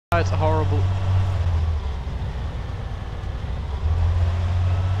It's horrible.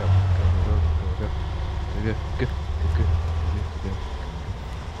 Go, go, go, go, go, go, go, go, go, go.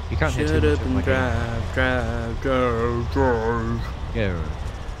 You can't hear too much of my game. Drive. Yeah.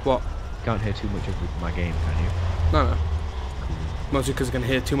 What? You can't hear too much of my game, can you? No, no. Mostly because I can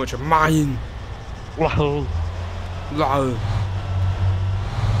hear too much of mine. Wow. Low.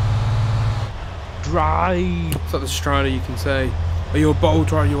 Drive. It's like the Strider you can say. Are you a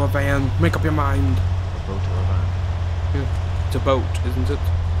boat or are you a van? Make up your mind. A boat or a van? Yeah. It's a boat, isn't it?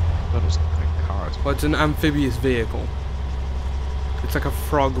 I thought it was like cars. Well, it's an amphibious vehicle. It's like a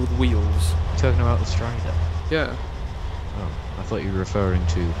frog with wheels. You're talking about the Strider? Yeah. Oh, I thought you were referring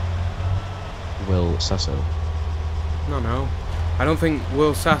to Will Sasso. No, no. I don't think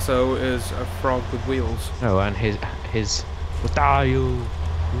Will Sasso is a frog with wheels. No, and his what are you?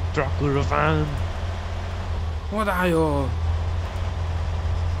 Dracula van? What are you?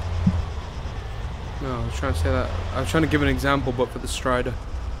 No, I was trying to say that. I was trying to give an example, but for the Strider.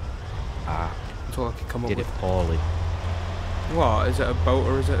 Ah. That's all I could come up Did with. it poorly. What? Is it a boat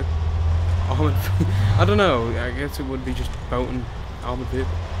or is it a armoured I don't know. I guess it would be just a boat and armoured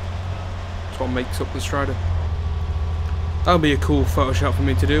vehicle. That's what makes up the Strider. That would be a cool Photoshop for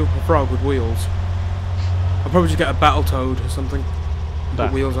me to do. A frog with wheels. I'll probably just get a Battletoad or something.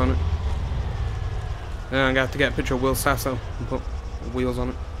 Put wheels on it. Then I'm going to have to get a picture of Will Sasso and put wheels on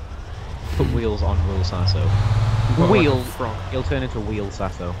it. Put wheels on Will Sasso. Wheel Wheel. frog. He'll turn into Wheel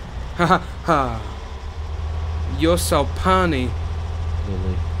Sasso. Ha ha ha. You're so punny.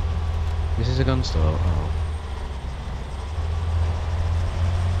 Really. This is a gun store. Oh.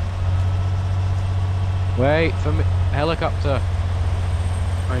 Wait for me. Helicopter.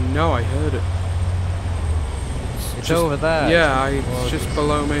 I know, I heard it. It's just over there. Yeah, it's just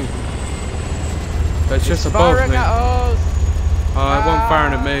below me. It's just It's above firing me. at us. Oh, it wasn't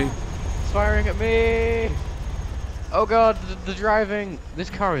firing at me. It's firing at me. Oh god, the driving. This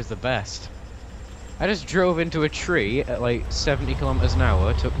car is the best. I just drove into a tree at like 70 kilometers an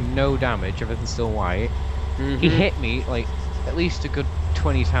hour, took no damage, everything's still white. He hit me like at least a good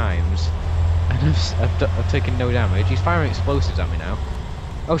 20 times, and I've taken no damage. He's firing explosives at me now.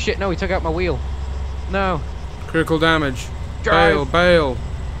 Oh shit, no, he took out my wheel. No. Critical damage. Drive. Bail, bail.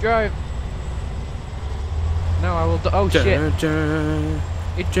 Drive. No, I will oh shit.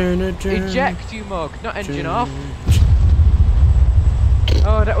 Eject, you mug, not engine off.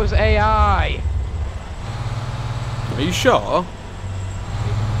 Oh, that was AI. Are you sure?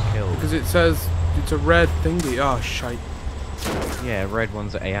 Killed. Because it says it's a red thingy. Oh, shite. Yeah, red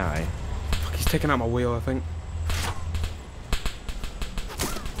one's AI. Fuck, he's taking out my wheel, I think.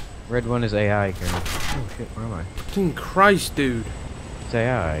 Red one is AI, Karen. Oh shit, where am I? Fucking Christ, dude. It's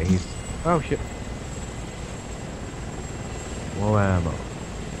AI. He's. Oh shit. Low ammo.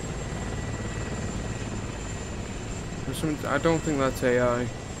 I don't think that's AI.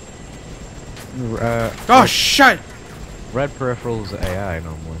 Oh shit! Red peripherals are AI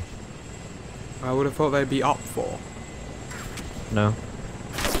normally. I would have thought they'd be up for. No.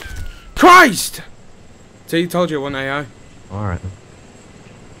 Christ! See, told you it wasn't AI. Alright.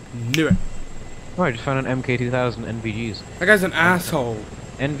 Knew it. Oh, I just found an MK2000 NVGs. That guy's an asshole.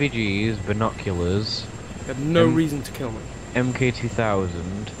 NVGs, binoculars. He had no reason to kill me.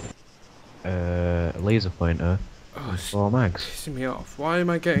 MK2000. Laser pointer. Oh, it's 4 mags. pissing me off. Why am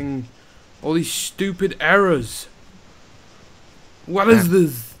I getting all these stupid errors? What is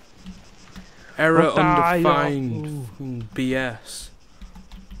this? Error undefined. Fucking BS.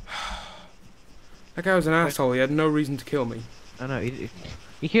 That guy was an asshole. He had no reason to kill me. I know.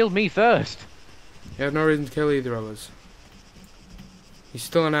 He killed me first. He had no reason to kill either of us. He's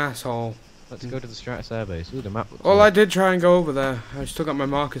still an asshole. Let's go to the Stratus Airbase. Ooh, the map looks Well, nice. I did try and go over there. I still got my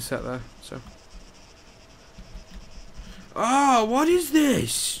marker set there, so. Oh, what is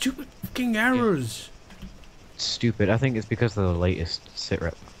this? Stupid fucking errors. Stupid. I think it's because of the latest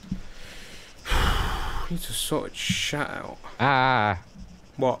sitrep. I need to sort shit out. Ah.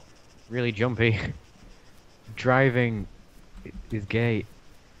 What? Really jumpy. Driving is gay.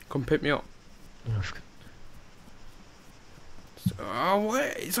 Come pick me up. Oh, what?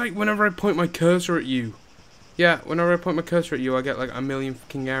 It's like whenever I point my cursor at you. Yeah, whenever I point my cursor at you, I get like a million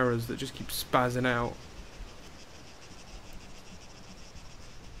fucking errors that just keep spazzing out.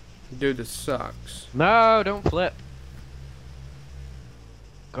 Dude, this sucks. No, don't flip.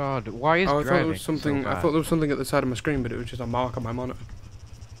 God, why is I thought driving there was something. so I bad? thought there was something at the side of my screen, but it was just a mark on my monitor.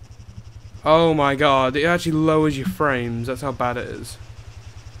 Oh my god! It actually lowers your frames. That's how bad it is.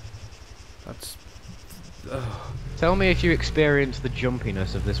 That's. Ugh. Tell me if you experience the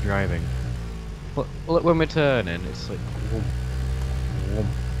jumpiness of this driving. Look when we're turning, it's like whoom, whoom,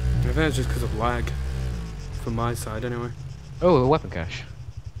 I think it's just because of lag. From my side, anyway. Oh, a weapon cache.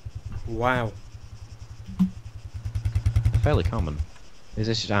 Wow. Fairly common. Is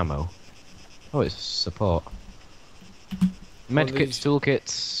this just ammo? Oh, it's support. Medkits,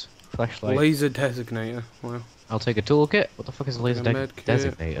 toolkits, flashlight. Laser designator. Wow. I'll take a toolkit. What the fuck is a laser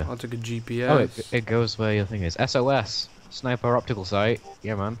designator? I'll take a GPS. Oh, it goes where your thing is. SOS. Sniper optical sight.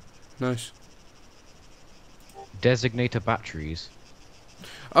 Yeah, man. Nice. Designator batteries.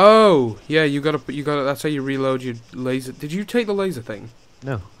 Oh, yeah, you gotta. That's how you reload your laser. Did you take the laser thing?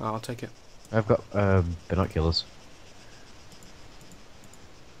 No. Oh, I'll take it. I've got binoculars.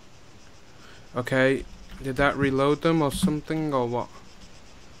 Okay, did that reload them or something or what?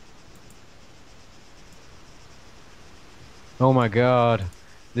 Oh my god,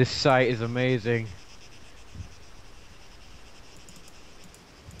 this site is amazing.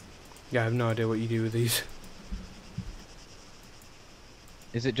 Yeah, I have no idea what you do with these.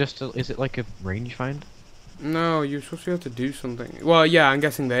 Is it just is it like a rangefinder? No, you're supposed to be able to do something. Well, yeah, I'm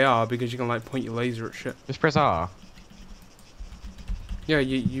guessing they are because you can like point your laser at shit. Just press R. Yeah,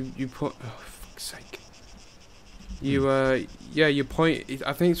 you put. Oh, fuck's sake. You yeah, you point.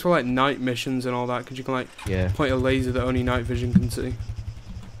 I think it's for like night missions and all that because you can like point a laser that only night vision can see.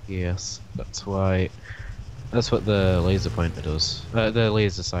 Yes, that's why. That's what the laser pointer does. The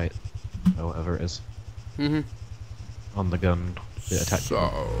laser sight, or whatever it is. Mhm. On the gun. So,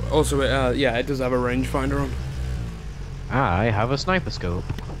 also, yeah, it does have a rangefinder on. I have a sniper scope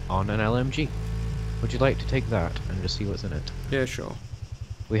on an LMG. Would you like to take that and just see what's in it? Yeah, sure.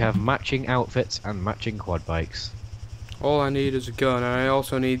 We have matching outfits and matching quad bikes. All I need is a gun, and I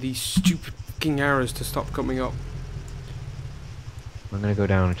also need these stupid fucking arrows to stop coming up. I'm gonna go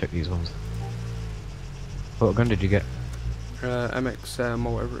down and check these ones. What gun did you get? MX, or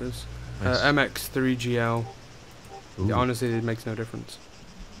whatever it is. Nice. MX3GL. Yeah, honestly, it makes no difference.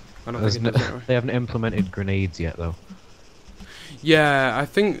 I don't think it does anyway. They haven't implemented grenades yet, though. Yeah, I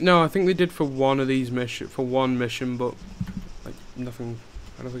think they did for one of these one mission, but like nothing.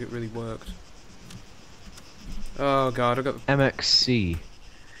 I don't think it really worked. Oh god, I got the MXC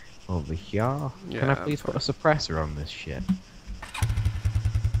over here. Yeah, Can I please put a suppressor on this shit?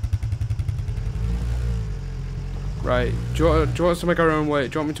 Right. Do you want us to make our own way?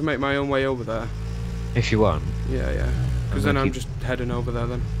 Do you want me to make my own way over there? If you want. Yeah. Because then I'm just heading over there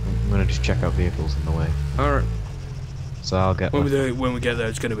then. I'm gonna just check out vehicles in the way. Alright. So I'll get. When we get there,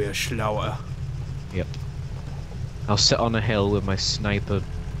 it's gonna be a slaughter. Yep. I'll sit on a hill with my sniper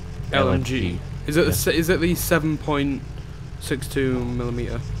LMG. Is it the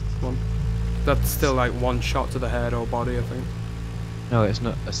 7.62mm one? That's still like one shot to the head or body, I think. No, it's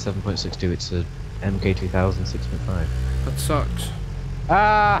not a 7.62. It's a MK2000 6.5. That sucks.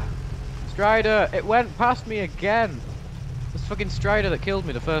 Ah! Strider! It went past me again! This fucking Strider that killed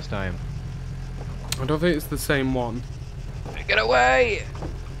me the first time. I don't think it's the same one. Get away!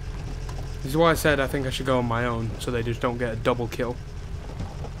 This is why I said I think I should go on my own, so they just don't get a double kill.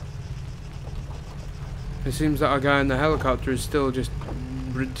 It seems that our guy in the helicopter is still just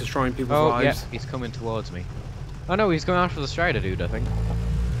destroying people's lives. Yeah, he's coming towards me. Oh no, he's going after the Strider dude, I think.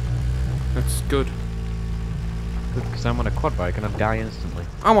 That's good. Good, because I'm on a quad bike and I'd die instantly.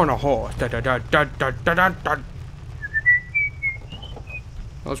 I'm on a horse. Da, da, da, da, da, da, da, da.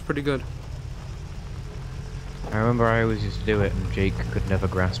 That was pretty good. I remember I always used to do it and Jake could never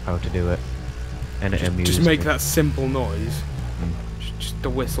grasp how to do it. And it amused me. Just make that simple noise. Just the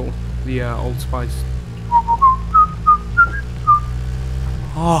whistle. The Old Spice.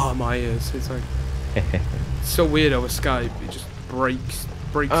 Oh, my ears. It's like... it's so weird over Skype. It just breaks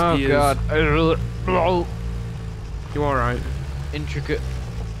oh ears. God. You alright? Intricate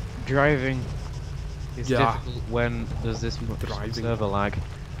driving is difficult when there's this much server lag.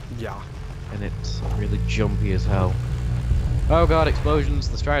 Yeah. And it's really jumpy as hell. Oh god, explosions,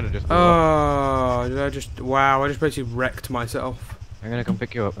 the Strider just blew up. Oh, wow, I just basically wrecked myself. I'm gonna come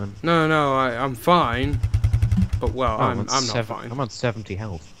pick you up then. No, I'm fine. But well, I'm not fine. I'm on 70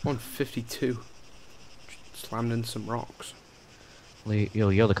 health. I'm on 52. Slammed into some rocks.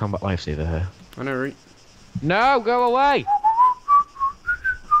 You're the combat lifesaver here. I know, right? No, go away!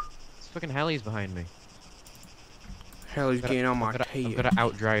 This fucking heli's behind me. Hell is getting on my teeth. I've got to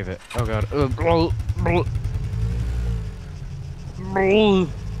outdrive it. Oh god.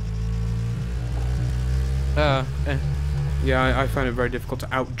 Yeah, I find it very difficult to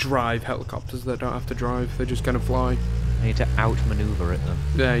outdrive helicopters that don't have to drive. They're just gonna fly. I need to outmaneuver it then.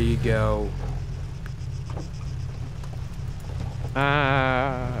 There you go.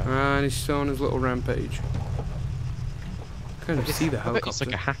 And he's still on his little rampage. I can't even see the helicopter. It's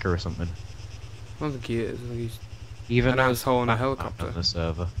like a hacker or something. I don't think he is. I think he's even an asshole on a helicopter. On the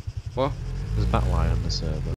server. What? There's a battle line on the server.